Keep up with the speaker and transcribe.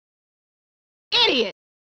idiot!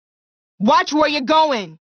 Watch where you're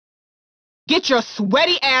going. Get your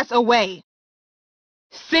sweaty ass away.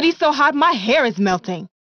 City's so hot, my hair is melting.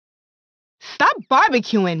 Stop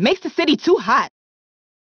barbecuing. Makes the city too hot.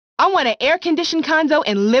 I want an air-conditioned condo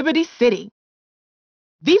in Liberty City.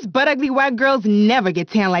 These butt-ugly white girls never get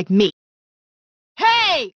tan like me.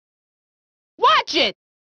 Hey! Watch it!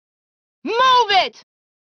 Move it!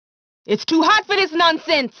 It's too hot for this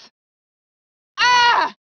nonsense.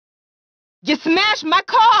 Ah! You smashed my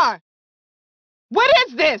car! What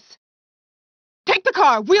is this? Take the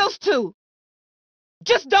car, wheels too.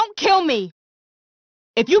 Just don't kill me.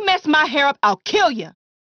 If you mess my hair up, I'll kill you.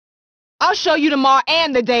 I'll show you tomorrow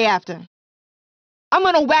and the day after. I'm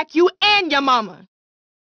gonna whack you and your mama.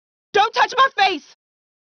 Don't touch my face.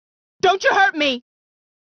 Don't you hurt me.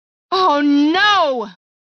 Oh no!